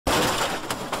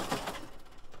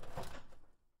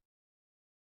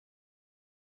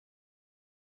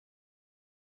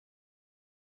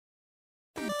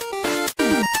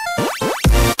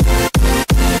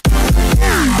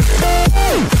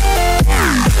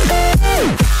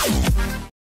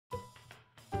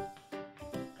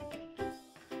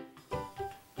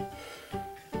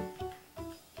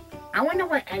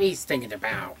what he's thinking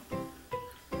about.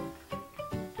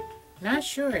 Not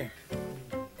sure.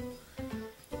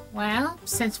 Well,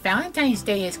 since Valentine's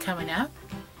Day is coming up,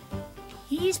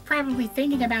 he's probably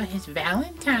thinking about his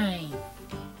Valentine.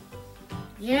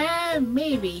 Yeah,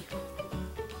 maybe.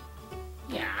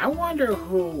 Yeah, I wonder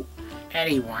who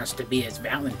Eddie wants to be his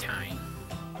Valentine.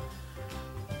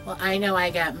 Well, I know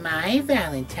I got my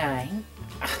Valentine.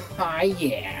 Aw,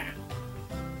 yeah.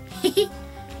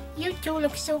 You two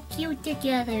look so cute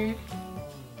together.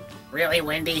 Really,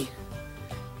 Wendy?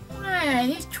 Ah,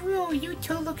 it's true. You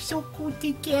two look so cool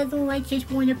together. I just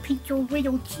want to pinch your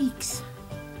little cheeks.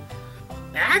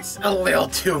 That's a little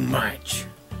too much.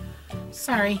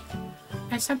 Sorry.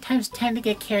 I sometimes tend to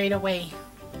get carried away.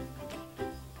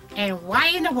 And why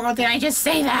in the world did I just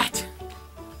say that?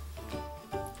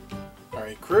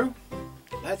 Alright, crew.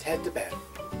 Let's head to bed.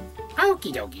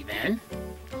 Okie dokie then.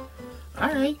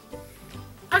 Alright.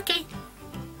 Okay.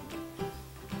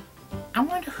 I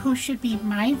wonder who should be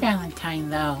my Valentine,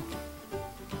 though.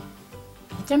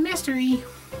 It's a mystery.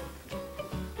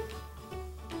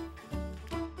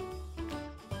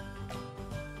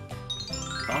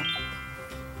 Huh?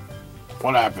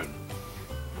 What happened?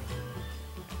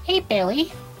 Hey,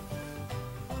 Billy.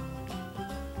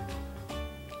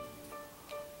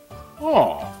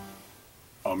 Oh,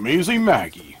 amazing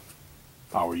Maggie.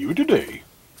 How are you today?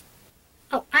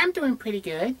 Oh, I'm doing pretty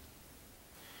good.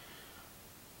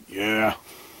 Yeah,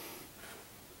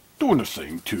 doing the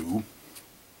same too.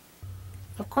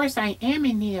 Of course, I am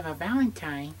in need of a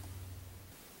Valentine.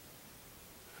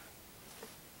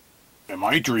 Am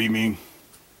I dreaming?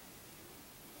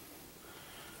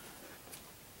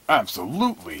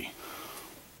 Absolutely.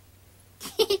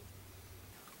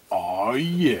 Aw,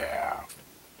 yeah.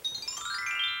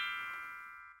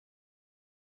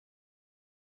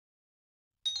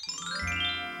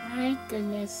 My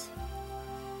goodness.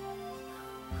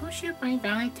 Who should my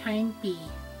Valentine be?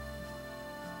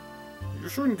 You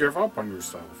shouldn't give up on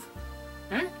yourself.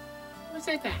 Huh? What's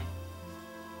that?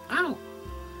 Oh.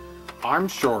 I'm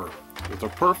sure there's a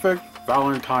perfect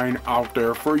Valentine out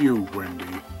there for you,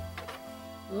 Wendy.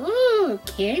 Ooh,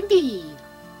 candy.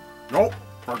 Nope,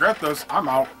 forget this. I'm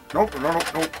out. Nope,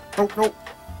 nope.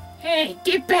 Hey,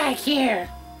 get back here.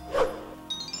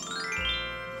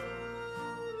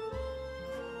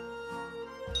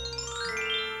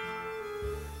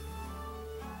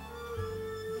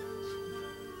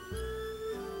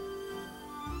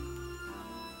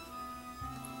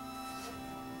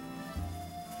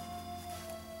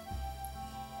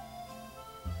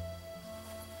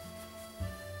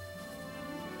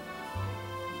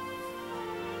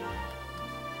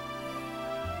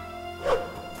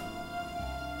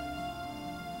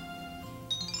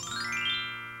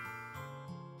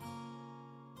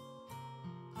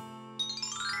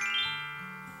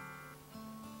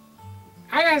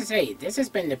 I gotta say, this has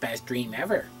been the best dream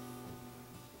ever.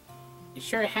 It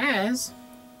sure has.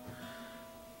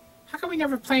 How come we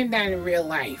never planned that in real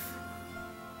life?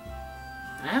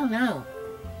 I don't know.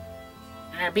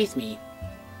 That beats me.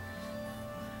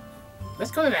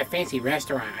 Let's go to that fancy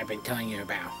restaurant I've been telling you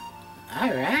about.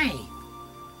 Alright.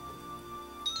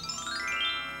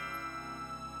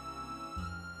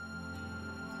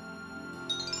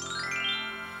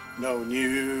 No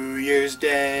New Year's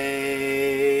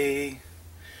Day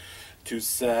to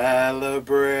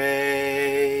celebrate.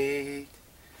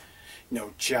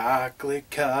 No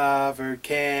chocolate-covered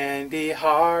candy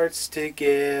hearts to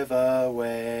give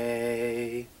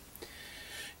away.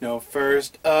 No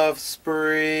first of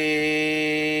spring,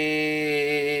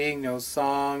 no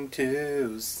song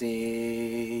to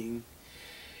sing.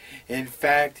 In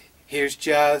fact, here's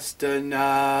just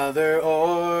another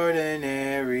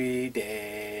ordinary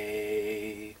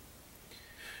day.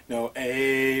 No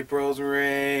April's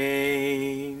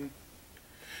rain,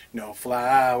 no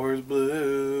flowers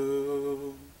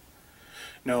bloom,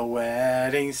 no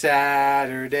wedding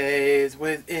Saturdays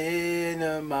within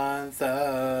a month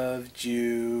of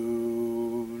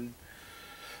June.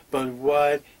 But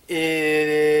what it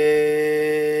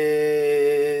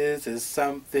is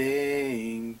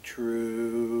something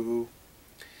true,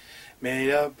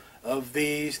 made up of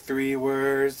these three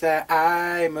words that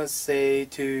I must say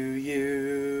to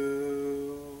you.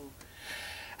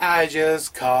 I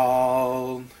just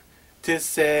called to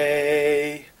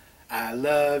say I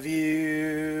love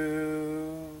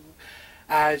you.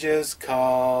 I just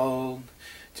called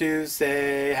to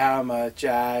say how much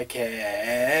I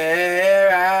care.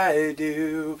 I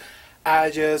do. I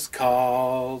just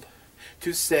called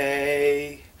to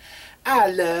say I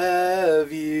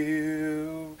love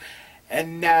you.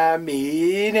 And I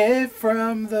mean it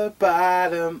from the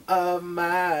bottom of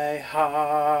my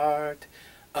heart.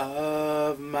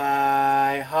 of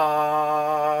my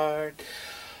heart,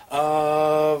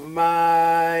 of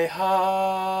my heart.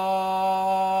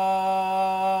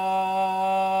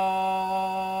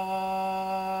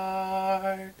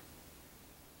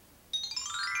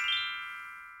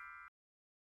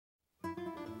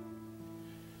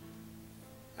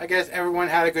 I guess everyone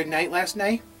had a good night last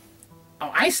night?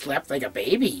 Oh, I slept like a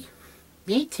baby.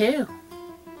 Me too.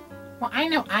 Well, I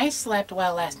know I slept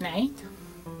well last night.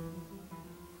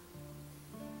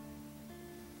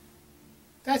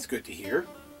 That's good to hear.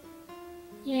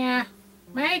 Yeah,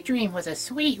 my dream was a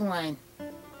sweet one.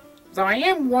 Though I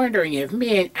am wondering if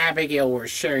me and Abigail were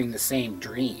sharing the same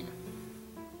dream.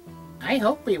 I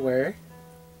hope we were.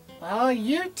 Well,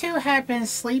 you two have been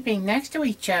sleeping next to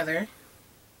each other.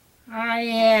 Oh,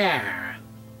 yeah.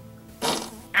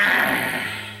 Ah,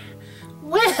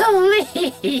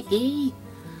 Willie!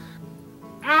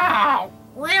 Oh,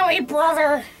 really,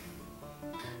 brother?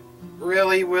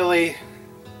 Really, Willie?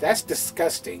 That's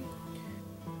disgusting.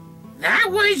 That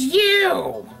was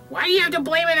you! Why do you have to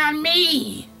blame it on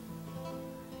me?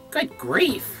 Good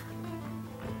grief.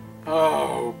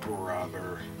 Oh,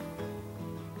 brother.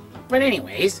 But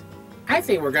anyways, I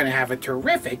think we're gonna have a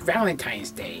terrific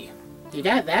Valentine's Day. You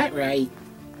got that right.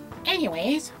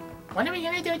 Anyways, what are we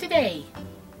gonna do today?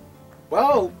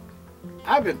 Well,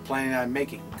 I've been planning on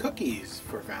making cookies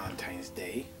for Valentine's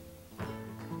Day.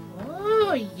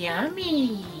 Oh,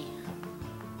 yummy.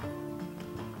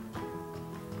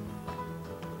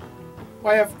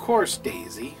 Why, of course,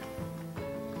 Daisy.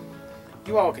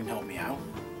 You all can help me out.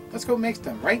 Let's go make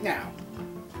them right now.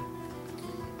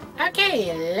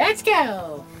 Okay, let's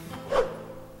go.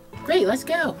 Great, let's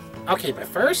go. Okay, but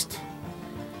first,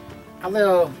 a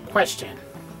little question.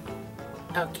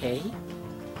 Okay.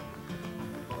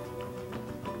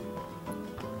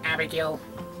 Abigail,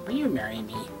 will you marry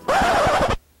me?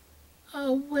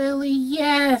 Oh, Willie,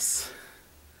 yes.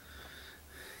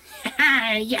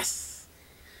 Yes.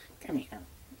 Come here.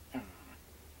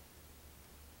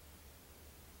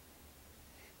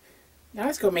 Now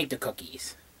let's go make the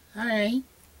cookies. Alright.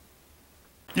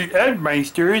 The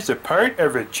Edmeister is a part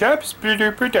of a Chop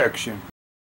Splitter production.